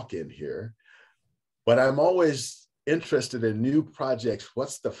walk in here, but I'm always interested in new projects.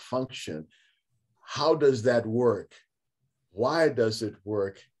 What's the function? How does that work? Why does it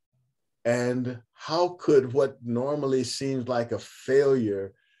work? And how could what normally seems like a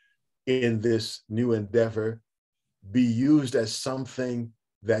failure in this new endeavor be used as something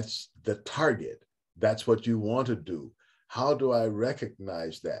that's the target? That's what you want to do. How do I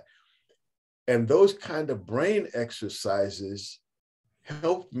recognize that? And those kind of brain exercises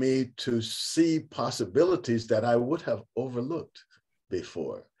help me to see possibilities that I would have overlooked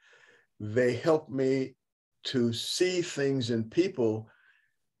before. They help me to see things in people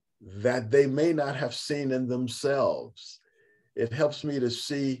that they may not have seen in themselves. It helps me to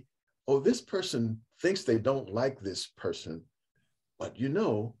see, oh, this person thinks they don't like this person, but you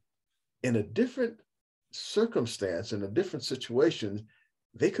know, in a different circumstance, in a different situation,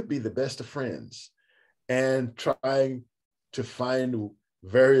 they could be the best of friends, and trying to find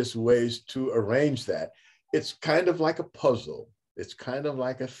various ways to arrange that. It's kind of like a puzzle. It's kind of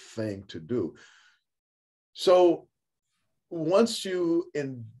like a thing to do. So once you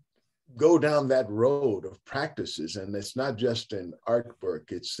go down that road of practices, and it's not just in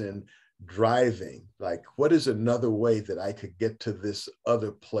artwork, it's in driving, like what is another way that I could get to this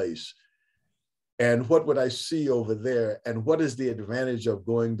other place? And what would I see over there? And what is the advantage of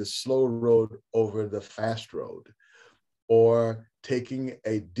going the slow road over the fast road? Or taking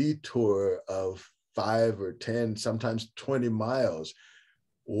a detour of 5 or 10, sometimes 20 miles?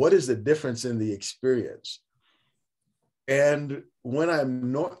 What is the difference in the experience? And when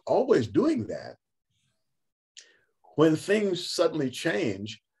I'm not always doing that, when things suddenly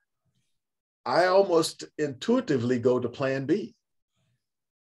change, I almost intuitively go to plan B.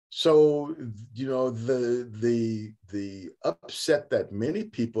 So, you know, the upset that many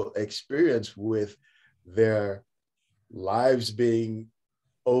people experience with their lives being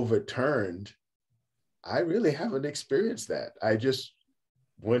overturned, I really haven't experienced that. I just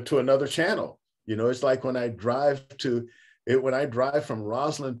went to another channel. You know, it's like when I drive from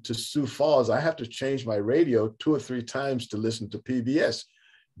Roslyn to Sioux Falls, I have to change my radio 2 or 3 times to listen to PBS,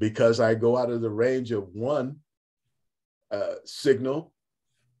 because I go out of the range of one signal,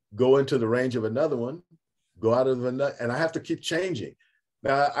 go into the range of another one, go out of another, and I have to keep changing.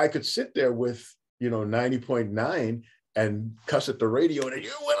 Now I could sit there with, you know, 90.9 and cuss at the radio and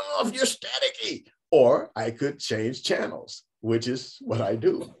you went off, you're staticky. Or I could change channels, which is what I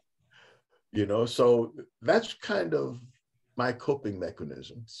do. You know, so that's kind of my coping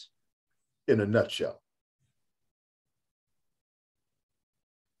mechanisms in a nutshell.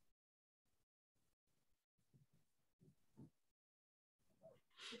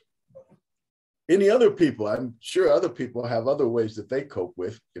 Any other people? I'm sure other people have other ways that they cope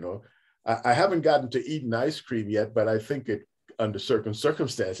with, you know. I haven't gotten to eating ice cream yet, but I think under certain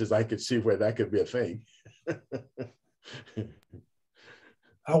circumstances, I could see where that could be a thing.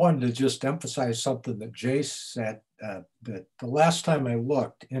 I wanted to just emphasize something that Jace said, that the last time I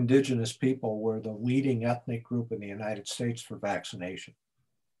looked, Indigenous people were the leading ethnic group in the United States for vaccination.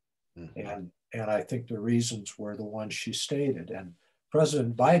 Mm-hmm. And I think the reasons were the ones she stated. And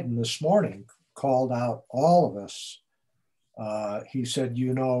President Biden this morning called out all of us. He said,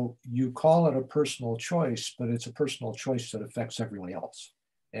 you know, you call it a personal choice, but it's a personal choice that affects everyone else.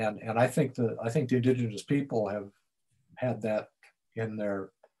 And I think the Indigenous people have had that in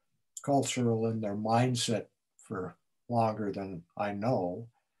their cultural, in their mindset for longer than I know,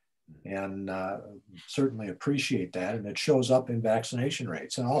 and certainly appreciate that. And it shows up in vaccination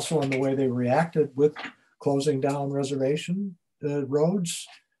rates, and also in the way they reacted with closing down reservation roads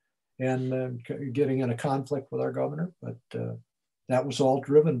and getting in a conflict with our governor. But that was all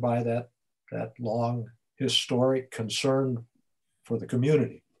driven by that long historic concern for the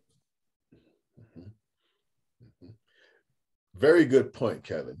community. Very good point,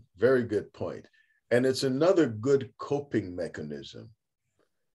 Kevin. Very good point. And it's another good coping mechanism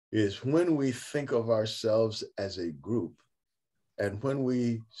is when we think of ourselves as a group, and when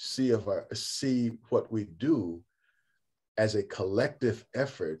we see what we do as a collective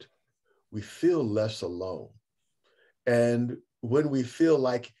effort, we feel less alone. And when we feel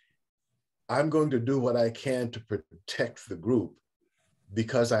like I'm going to do what I can to protect the group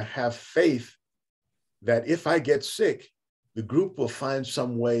because I have faith that if I get sick, the group will find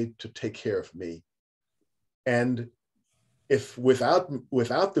some way to take care of me. And if without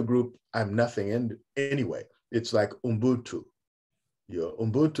the group, I'm nothing anyway. It's like Ubuntu. You know,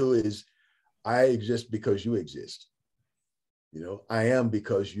 Ubuntu is, I exist because you exist. You know, I am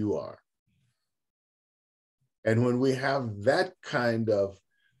because you are. And when we have that kind of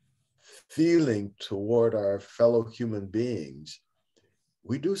feeling toward our fellow human beings,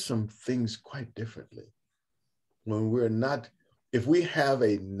 we do some things quite differently. When we're not, if we have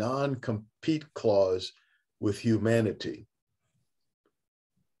a non-compete clause with humanity,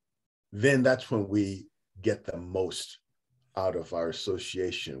 then that's when we get the most out of our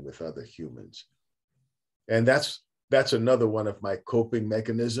association with other humans. And that's another one of my coping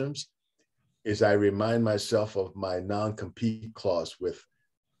mechanisms, is I remind myself of my non-compete clause with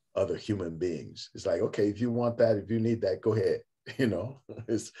other human beings. It's like, okay, if you want that, if you need that, go ahead. You know,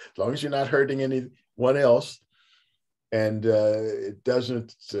 as long as you're not hurting anyone else, and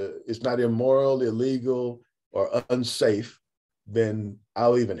it's not immoral, illegal, or unsafe, then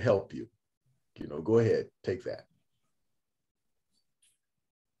I'll even help you. You know, go ahead, take that.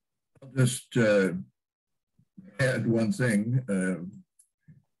 I'll just add one thing.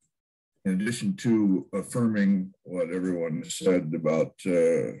 In addition to affirming what everyone said about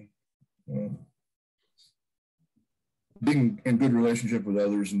being in good relationship with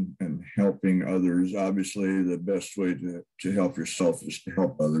others and helping others, obviously the best way to help yourself is to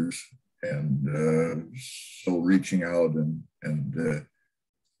help others. And so reaching out and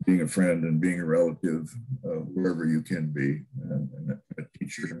being a friend and being a relative, wherever you can be, and a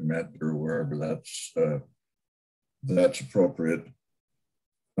teacher, mentor, wherever that's appropriate.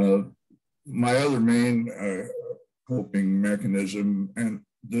 My other main coping mechanism, and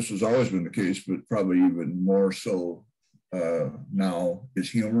this has always been the case, but probably even more so now, is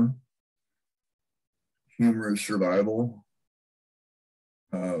humor. Humor is survival.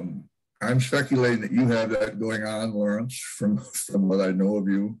 I'm speculating that you have that going on, Lawrence, from what I know of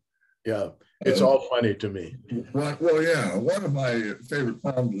you. Yeah, it's all funny to me. One of my favorite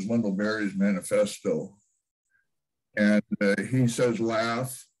poems is Wendell Berry's Manifesto. And he says,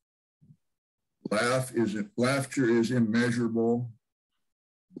 laughter is immeasurable.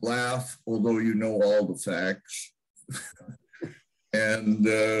 Laugh, although you know all the facts. and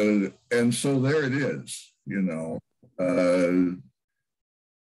so there it is, you know.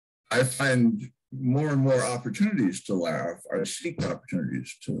 I find more and more opportunities to laugh. I seek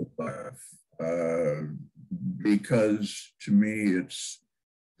opportunities to laugh because to me it's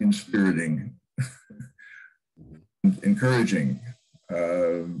inspiriting, encouraging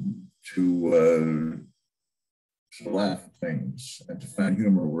to laugh at things and to find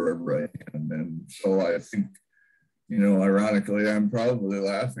humor wherever I can. And so I think, you know, ironically, I'm probably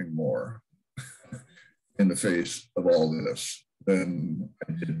laughing more in the face of all this than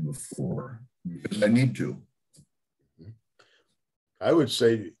I did before, because I need to. I would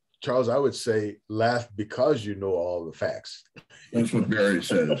say, Charles, I would say laugh because you know all the facts. That's what Barry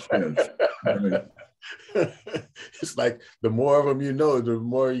says. Yes. Right. It's like the more of them you know, the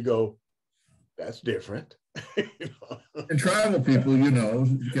more you go, that's different. You know? And tribal people, you know,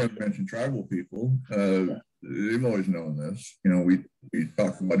 you can't mention tribal people. They've always known this. You know, we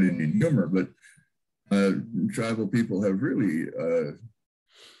talk about Indian humor, but tribal people have really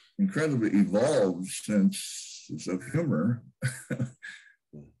incredibly evolved sense of humor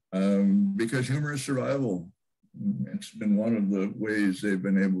because humor is survival. It's been one of the ways they've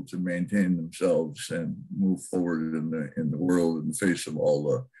been able to maintain themselves and move forward in the world in the face of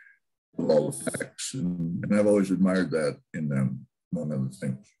all the facts. And I've always admired that in them, among other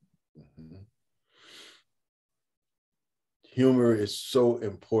things. Humor is so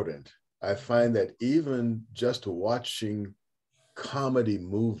important. I find that even just watching comedy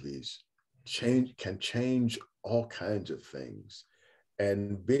movies can change all kinds of things.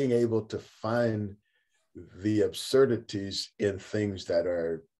 And being able to find the absurdities in things that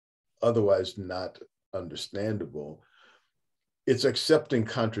are otherwise not understandable, it's accepting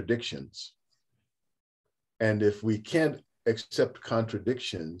contradictions. And if we can't accept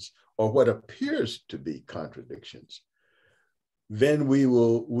contradictions or what appears to be contradictions, then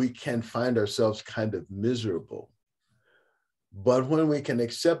we can find ourselves kind of miserable. But when we can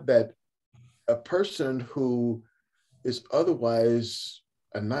accept that a person who is otherwise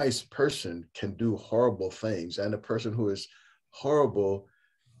a nice person can do horrible things, and a person who is horrible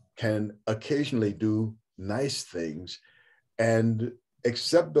can occasionally do nice things, and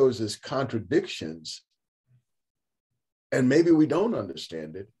accept those as contradictions, and maybe we don't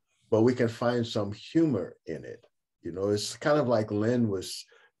understand it, but we can find some humor in it. You know, it's kind of like Lynn was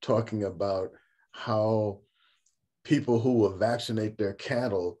talking about how people who will vaccinate their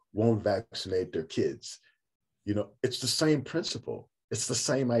cattle won't vaccinate their kids. You know, it's the same principle. It's the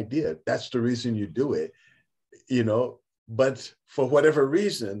same idea. That's the reason you do it, you know, but for whatever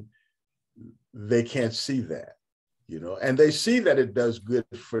reason, they can't see that, you know, and they see that it does good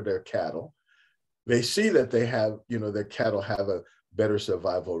for their cattle. They see that they have, you know, their cattle have a better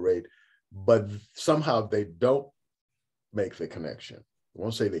survival rate, but somehow they don't make the connection. I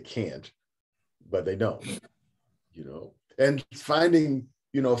won't say they can't, but they don't, you know, and finding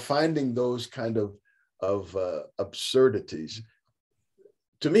those kind of absurdities,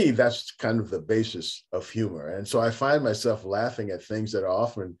 to me, that's kind of the basis of humor. And so I find myself laughing at things that are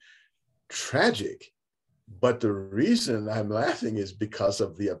often tragic, but the reason I'm laughing is because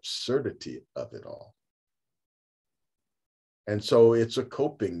of the absurdity of it all. And so it's a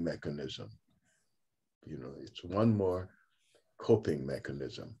coping mechanism. You know, it's one more coping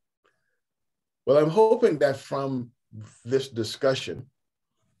mechanism. Well, I'm hoping that from this discussion,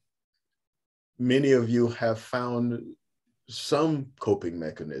 many of you have found some coping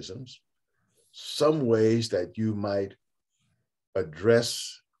mechanisms, some ways that you might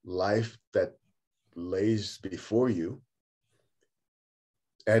address life that lays before you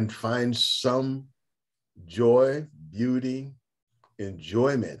and find some joy, beauty,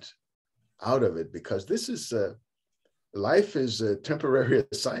 enjoyment out of it, because this is life is a temporary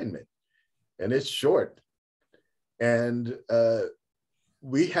assignment and it's short. And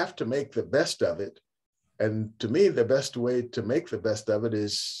we have to make the best of it. And to me, the best way to make the best of it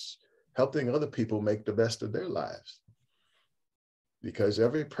is helping other people make the best of their lives. Because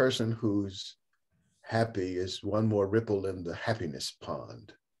every person who's happy is one more ripple in the happiness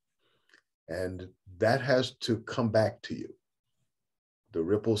pond. And that has to come back to you. The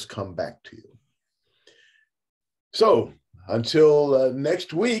ripples come back to you. So until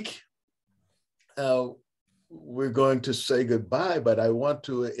next week, we're going to say goodbye, but I want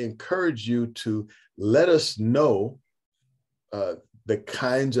to encourage you to let us know the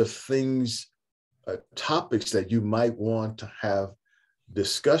kinds of things, topics that you might want to have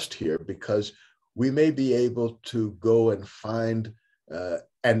discussed here, because we may be able to go and find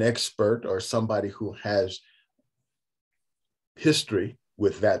an expert or somebody who has history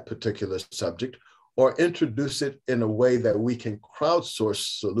with that particular subject, or introduce it in a way that we can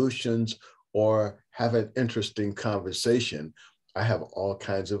crowdsource solutions or have an interesting conversation. I have all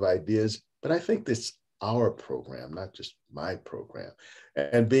kinds of ideas, but I think this is our program, not just my program.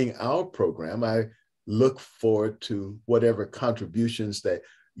 And being our program, I look forward to whatever contributions that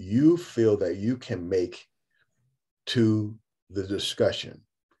you feel that you can make to the discussion.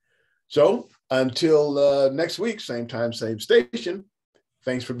 So until next week, same time, same station,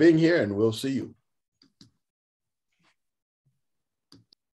 thanks for being here, and we'll see you.